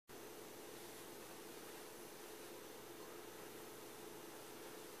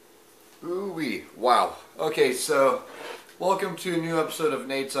Wow. Okay, so welcome to a new episode of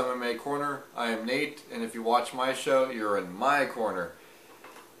Nate's MMA Corner. I am Nate, and if you watch my show, you're in my corner.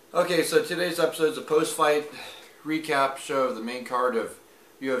 Okay, so today's episode is a post-fight recap show of the main card of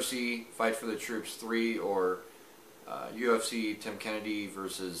UFC Fight for the Troops 3, or UFC Tim Kennedy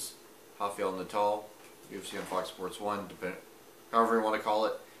versus Rafael Natal, UFC on Fox Sports 1, however you want to call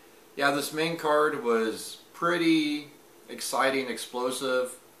it. Yeah, this main card was pretty exciting,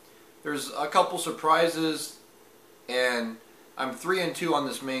 explosive. There's a couple surprises, and I'm 3-2 on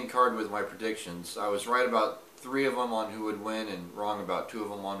this main card with my predictions. I was right about 3 of them on who would win, and wrong about 2 of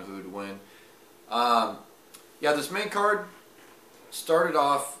them on who would win. Yeah, this main card started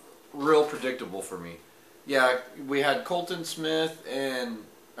off real predictable for me. Yeah, we had Colton Smith and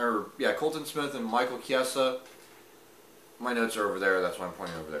Michael Chiesa. My notes are over there. That's why I'm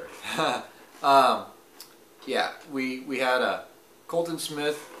pointing over there. Yeah, we had Colton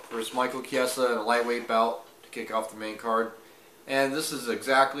Smith versus Michael Chiesa in a lightweight bout to kick off the main card. And this is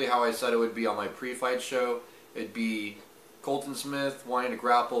exactly how I said it would be on my pre-fight show. It'd be Colton Smith wanting to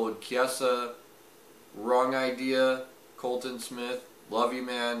grapple with Chiesa. Wrong idea, Colton Smith. Love you,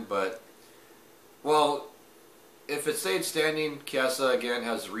 man, but, well, if it stayed standing, Chiesa again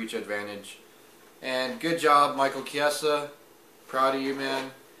has the reach advantage. And good job, Michael Chiesa. Proud of you,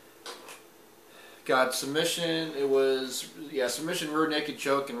 man. Got submission. It was, submission rear naked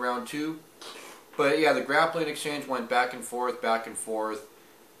choke in round 2. But yeah, the grappling exchange went back and forth, back and forth.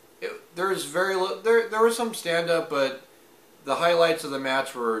 There was there was some stand-up, but the highlights of the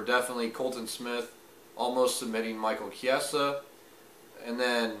match were definitely Colton Smith almost submitting Michael Chiesa, and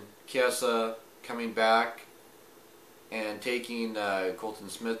then Chiesa coming back and taking Colton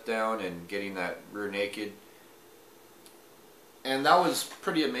Smith down and getting that rear naked. And that was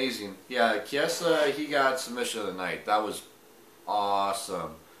pretty amazing. Yeah, Chiesa, he got submission of the night. That was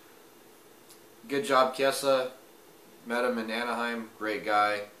awesome. Good job, Chiesa. Met him in Anaheim. Great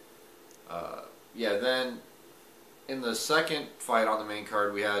guy. Yeah, then in the second fight on the main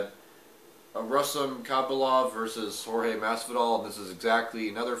card, we had Rustam Khabilov versus Jorge Masvidal. And this is exactly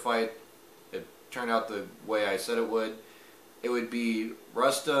another fight. It turned out the way I said it would. It would be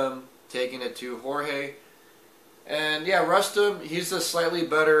Rustam taking it to Jorge. And yeah, Rustam, he's just slightly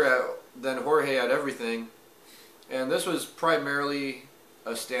better than Jorge at everything. And this was primarily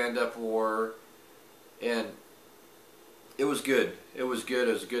a stand-up war. And it was good. It was good.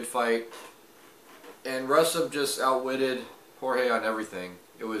 It was a good fight. And Rustam just outwitted Jorge on everything.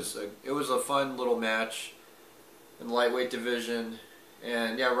 It was a fun little match in the lightweight division.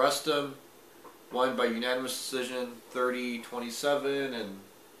 And yeah, Rustam won by unanimous decision, 30-27, and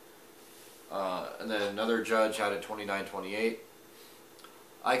then another judge had it 29-28.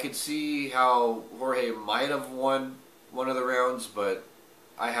 I could see how Jorge might have won one of the rounds, but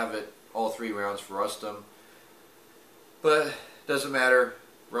I have it all 3 rounds for Rustam. But doesn't matter.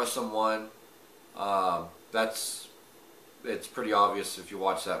 Rustam won. It's pretty obvious if you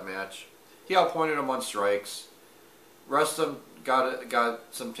watch that match. He outpointed him on strikes. Rustam got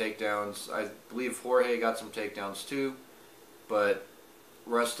some takedowns. I believe Jorge got some takedowns too, but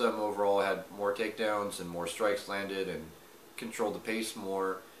Rustam overall had more takedowns and more strikes landed and controlled the pace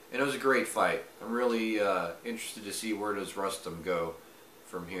more. And it was a great fight. I'm really interested to see where does Rustam go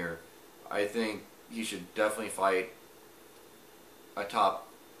from here. I think he should definitely fight a top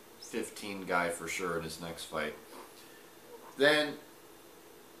 15 guy for sure in his next fight. Then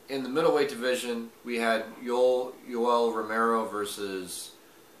in the middleweight division, we had Yoel Romero versus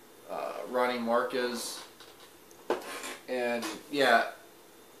Ronnie Marquez. And yeah,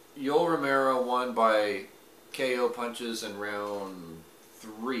 Yoel Romero won by KO punches in round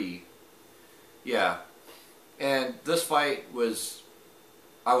 3. Yeah. And this fight was,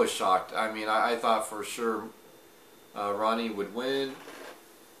 I was shocked. I mean, I thought for sure Ronnie would win.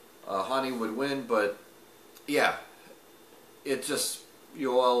 Hani would win, but yeah, it just,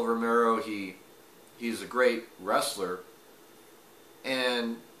 Yoel Romero, he's a great wrestler,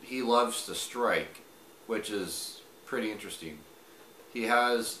 and he loves to strike, which is pretty interesting. He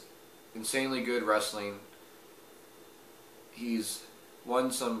has insanely good wrestling. He's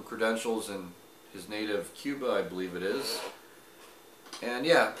won some credentials in his native Cuba, I believe it is. And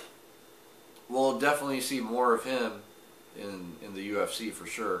yeah, we'll definitely see more of him in the UFC for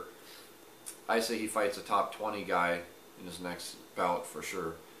sure. I say he fights a top 20 guy in his next bout for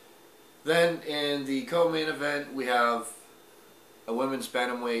sure. Then in the co-main event, we have a women's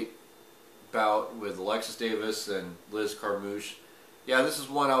bantamweight bout with Alexis Davis and Liz Carmouche. Yeah, this is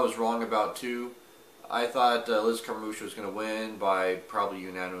one I was wrong about too. I thought Liz Carmouche was going to win by probably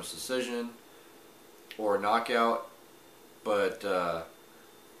unanimous decision or knockout, but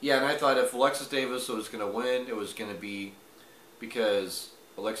yeah, and I thought if Alexis Davis was going to win, it was going to be because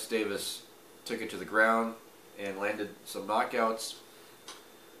Alexis Davis took it to the ground and landed some knockouts,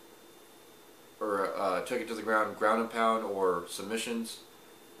 or took it to the ground and pound, or submissions.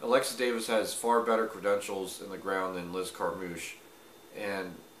 Alexis Davis has far better credentials in the ground than Liz Carmouche,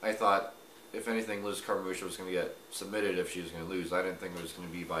 and I thought, if anything, Liz Carmouche was going to get submitted if she was going to lose. I didn't think it was going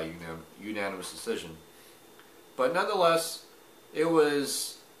to be by unanimous decision. But nonetheless, it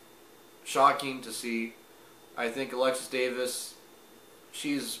was shocking to see. I think Alexis Davis,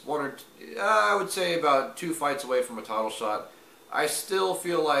 she's I would say about 2 fights away from a title shot. I still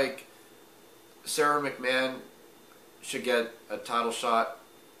feel like Sarah McMahon should get a title shot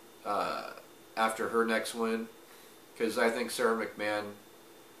after her next win, because I think Sarah McMahon,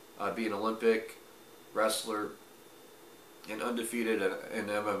 being an Olympic wrestler and undefeated in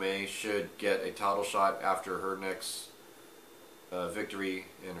MMA, should get a title shot after her next victory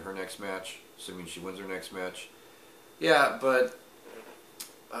in her next match, assuming she wins her next match. Yeah, but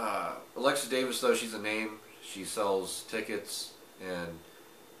Alexis Davis, though, she's a name. She sells tickets, and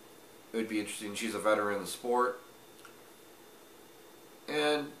it would be interesting. She's a veteran in the sport.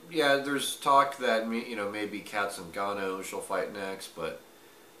 And yeah, there's talk that maybe Kat Zingano she'll fight next, but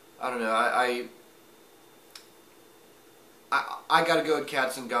I don't know. I got to go with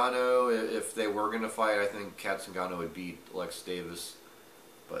Kat Zingano. If they were going to fight, I think Kat Zingano would beat Alexis Davis,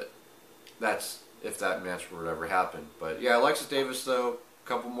 but that's if that match would ever happen. But yeah, Alexis Davis, though, a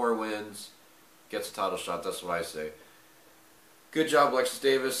couple more wins, gets a title shot. That's what I say. Good job, Alexis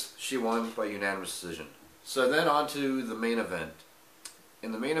Davis. She won by unanimous decision. So then on to the main event.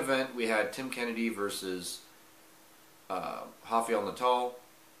 In the main event, we had Tim Kennedy versus Rafael Natal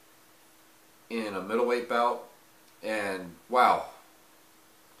in a middleweight bout. And wow.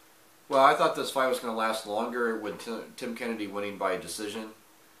 Well, I thought this fight was going to last longer with Tim Kennedy winning by decision.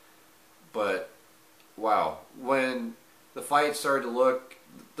 But wow. When the fight started to look,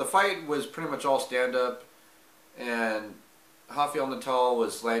 the fight was pretty much all stand-up. And Rafael Natal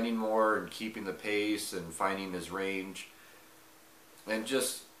was landing more and keeping the pace and finding his range and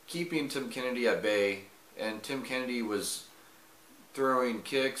just keeping Tim Kennedy at bay. And Tim Kennedy was throwing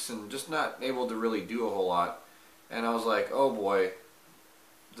kicks and just not able to really do a whole lot. And I was like, oh boy,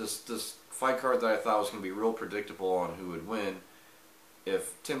 this fight card that I thought was going to be real predictable on who would win.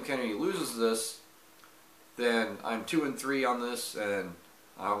 If Tim Kennedy loses this, then I'm 2-3 on this, and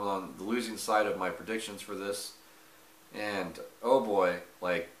I'm on the losing side of my predictions for this. And oh boy,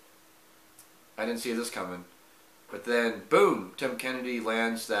 like, I didn't see this coming. But then, boom, Tim Kennedy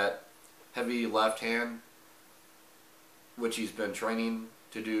lands that heavy left hand, which he's been training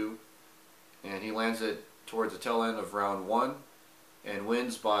to do. And he lands it towards the tail end of round 1 and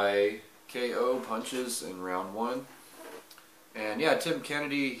wins by KO punches in round 1. And yeah, Tim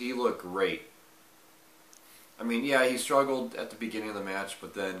Kennedy, he looked great. I mean, yeah, he struggled at the beginning of the match,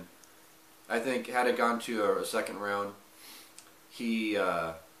 but then I think had it gone to a second round, he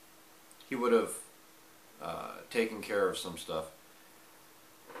would have taken care of some stuff.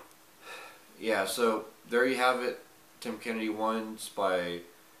 Yeah, so there you have it. Tim Kennedy wins by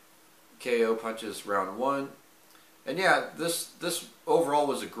KO punches round 1. And yeah, this overall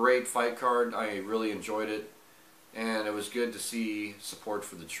was a great fight card. I really enjoyed it. And it was good to see support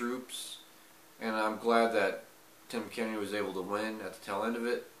for the troops. And I'm glad that Tim Kennedy was able to win at the tail end of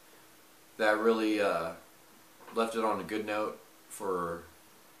it. That really left it on a good note for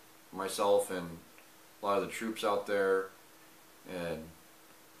myself and a lot of the troops out there. And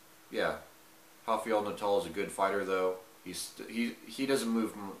yeah, Rafael Natal is a good fighter, though. He doesn't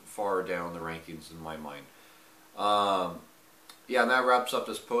move far down the rankings in my mind. Yeah, and that wraps up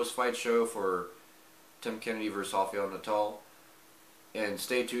this post-fight show for Tim Kennedy versus Rafael Natal. And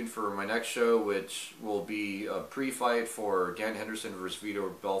stay tuned for my next show, which will be a pre-fight for Dan Henderson versus Vitor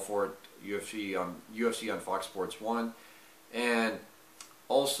Belfort, UFC on Fox Sports 1. And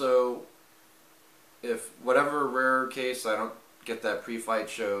also, if whatever rare case I don't get that pre-fight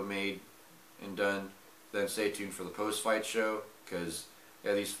show made and done, then stay tuned for the post-fight show, because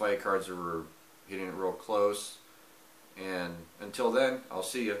yeah, these fight cards are hitting it real close. And until then, I'll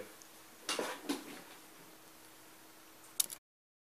see you.